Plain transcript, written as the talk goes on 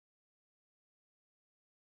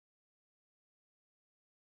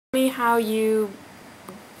Me how you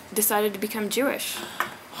decided to become Jewish.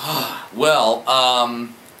 Well,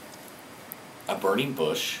 a burning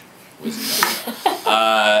bush was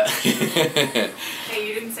Hey,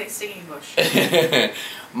 you didn't say stinging bush.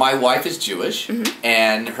 My wife is Jewish,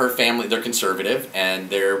 and her family, they're conservative, and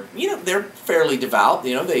they're fairly devout.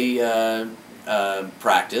 They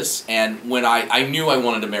practice. And when I knew I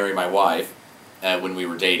wanted to marry my wife when we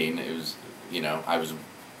were dating, it was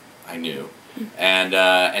I knew.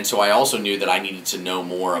 And so I also knew that I needed to know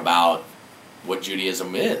more about what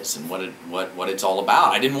Judaism is and what it's all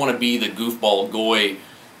about. I didn't want to be the goofball goy,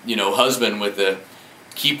 husband with the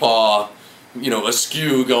kippah,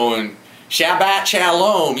 askew going Shabbat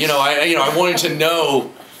Shalom. I wanted to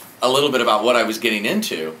know a little bit about what I was getting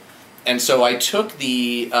into, and so I took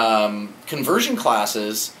the conversion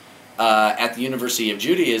classes at the University of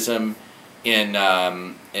Judaism in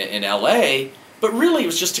L.A. But really, it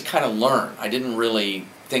was just to kind of learn. I didn't really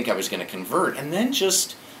think I was going to convert. And then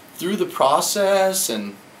just through the process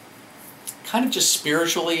and kind of just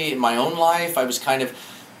spiritually in my own life, I was kind of...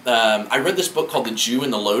 I read this book called The Jew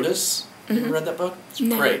and the Lotus. Have you ever read that book? It's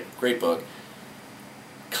great book.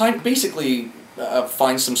 Basically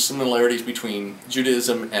finds some similarities between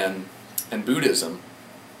Judaism and Buddhism.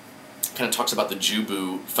 Kind of talks about the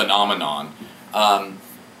Jubu phenomenon.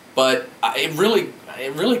 But it really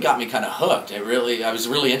got me kind of hooked. I was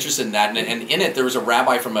really interested in that, and in it there was a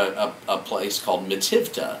rabbi from a place called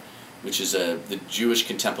Mitivta, which is the Jewish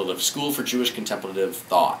contemplative school for Jewish contemplative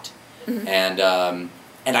thought, and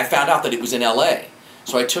I found out that it was in L.A.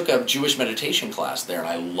 So I took a Jewish meditation class there, and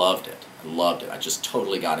I loved it. I just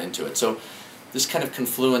totally got into it. So this kind of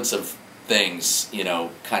confluence of things,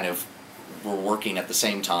 kind of were working at the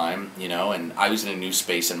same time, and I was in a new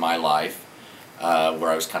space in my life. Where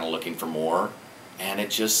I was kind of looking for more, and it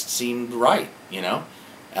just seemed right,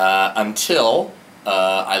 until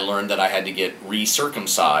I learned that I had to get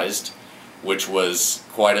recircumcised, which was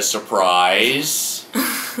quite a surprise.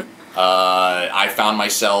 I found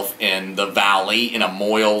myself in the valley in a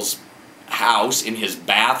Moyle's house in his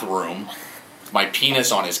bathroom, with my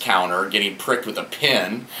penis on his counter, getting pricked with a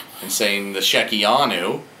pin and saying the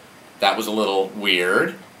Shekianu. That was a little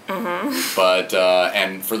weird. But,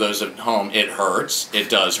 and for those at home, it hurts. It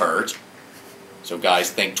does hurt. So guys,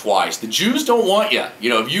 think twice. The Jews don't want you.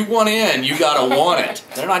 If you want in, you gotta want it.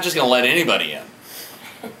 They're not just gonna let anybody in.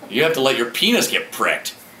 You have to let your penis get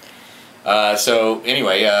pricked. So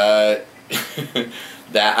anyway, the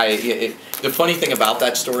funny thing about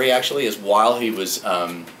that story actually is while he was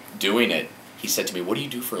doing it, he said to me, "What do you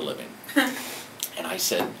do for a living?" And I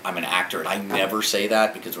said, "I'm an actor." And I never say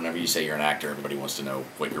that because whenever you say you're an actor, everybody wants to know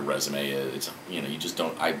what your resume is. You just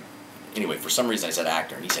don't. Anyway, for some reason I said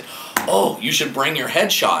actor. And he said, "Oh, you should bring your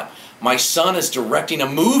headshot. My son is directing a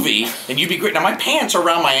movie and you'd be great." Now my pants are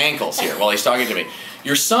around my ankles here while he's talking to me.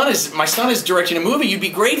 My son is directing a movie, you'd be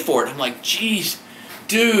great for it. I'm like, geez,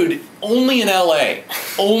 dude, only in LA.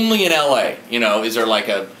 Only in LA. Is there like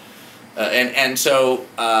a,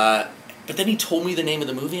 but then he told me the name of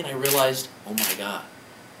the movie, and I realized, oh my God,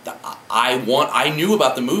 I knew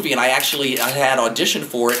about the movie, and I had auditioned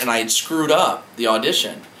for it, and I had screwed up the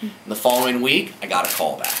audition. And the following week, I got a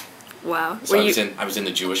call back. Wow. So I was in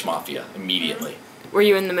the Jewish Mafia immediately. Were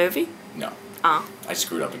you in the movie? No. Oh. I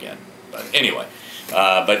screwed up again. But anyway,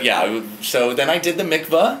 but yeah. So then I did the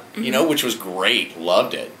mikvah, which was great.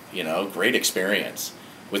 Loved it. Great experience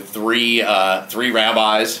with three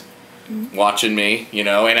rabbis. Watching me, and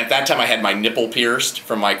at that time I had my nipple pierced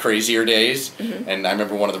from my crazier days, and I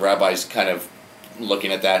remember one of the rabbis kind of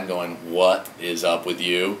looking at that and going, "What is up with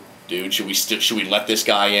you, dude? Should we let this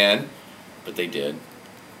guy in?" But they did.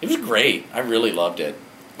 It was great. I really loved it.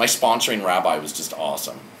 My sponsoring rabbi was just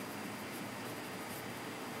awesome.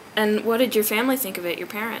 And what did your family think of it, your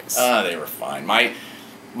parents? They were fine.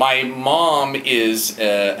 My mom is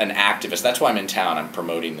an activist. That's why I'm in town. I'm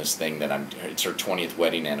promoting this thing it's her 20th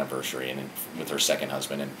wedding anniversary, and with her second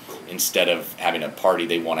husband. And instead of having a party,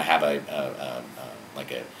 they want to have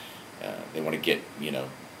they want to get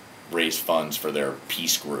raise funds for their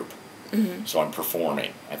peace group. So I'm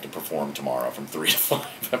performing. I have to perform tomorrow from 3 to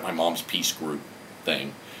 5 at my mom's peace group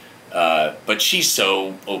thing. But she's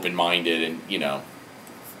so open-minded, and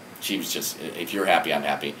she was just, if you're happy, I'm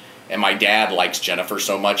happy. And my dad likes Jennifer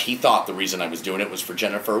so much, he thought the reason I was doing it was for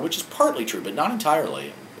Jennifer, which is partly true, but not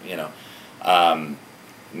entirely, he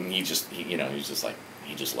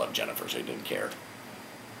just loved Jennifer, so he didn't care.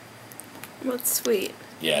 Well, that's sweet.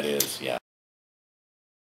 Yeah, it is, yeah.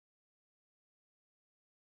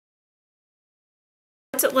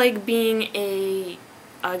 What's it like being a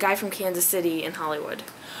guy from Kansas City in Hollywood?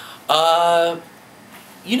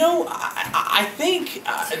 You know, I think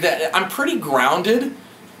that I'm pretty grounded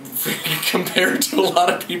compared to a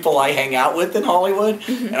lot of people I hang out with in Hollywood,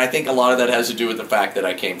 and I think a lot of that has to do with the fact that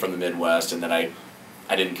I came from the Midwest and that I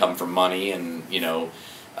didn't come from money, and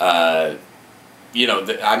I'm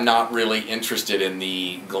not really interested in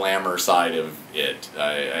the glamour side of it.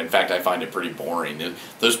 In fact, I find it pretty boring.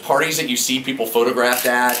 Those parties that you see people photographed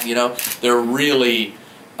at, they're really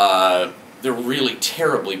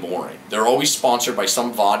terribly boring. They're always sponsored by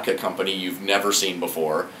some vodka company you've never seen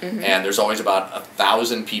before, and there's always about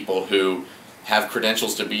 1,000 people who have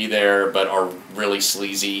credentials to be there but are really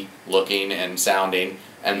sleazy looking and sounding,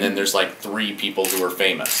 and then there's like 3 people who are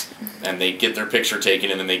famous, and they get their picture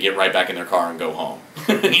taken and then they get right back in their car and go home.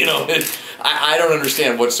 I don't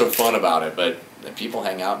understand what's so fun about it, but people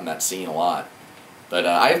hang out in that scene a lot. But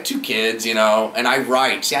I have 2 kids, and I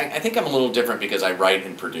write. See, I think I'm a little different because I write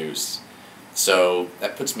and produce. So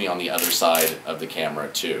that puts me on the other side of the camera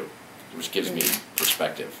too, which gives me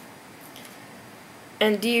perspective.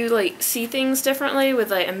 And do you see things differently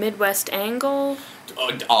with a Midwest angle?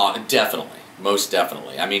 Definitely, most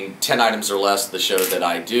definitely. I mean, 10 Items or Less, the show that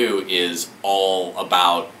I do, is all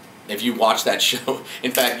about. If you watch that show,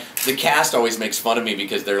 in fact, the cast always makes fun of me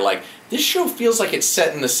because they're like, this show feels like it's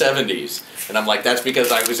set in the 70s. And I'm like, that's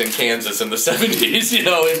because I was in Kansas in the 70s,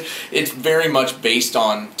 and it's very much based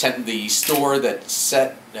on, the store that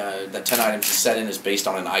 10 Items is set in is based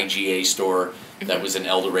on an IGA store that was in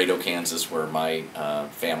El Dorado, Kansas, where my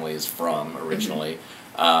family is from originally.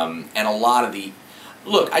 And a lot of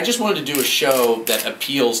look, I just wanted to do a show that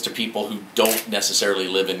appeals to people who don't necessarily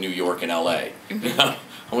live in New York and LA.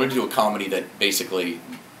 I wanted to do a comedy that basically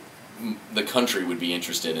the country would be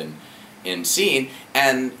interested in seeing,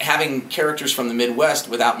 and having characters from the Midwest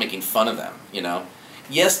without making fun of them,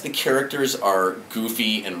 Yes, the characters are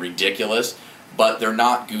goofy and ridiculous, but they're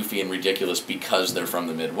not goofy and ridiculous because they're from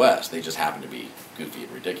the Midwest. They just happen to be goofy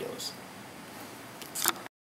and ridiculous.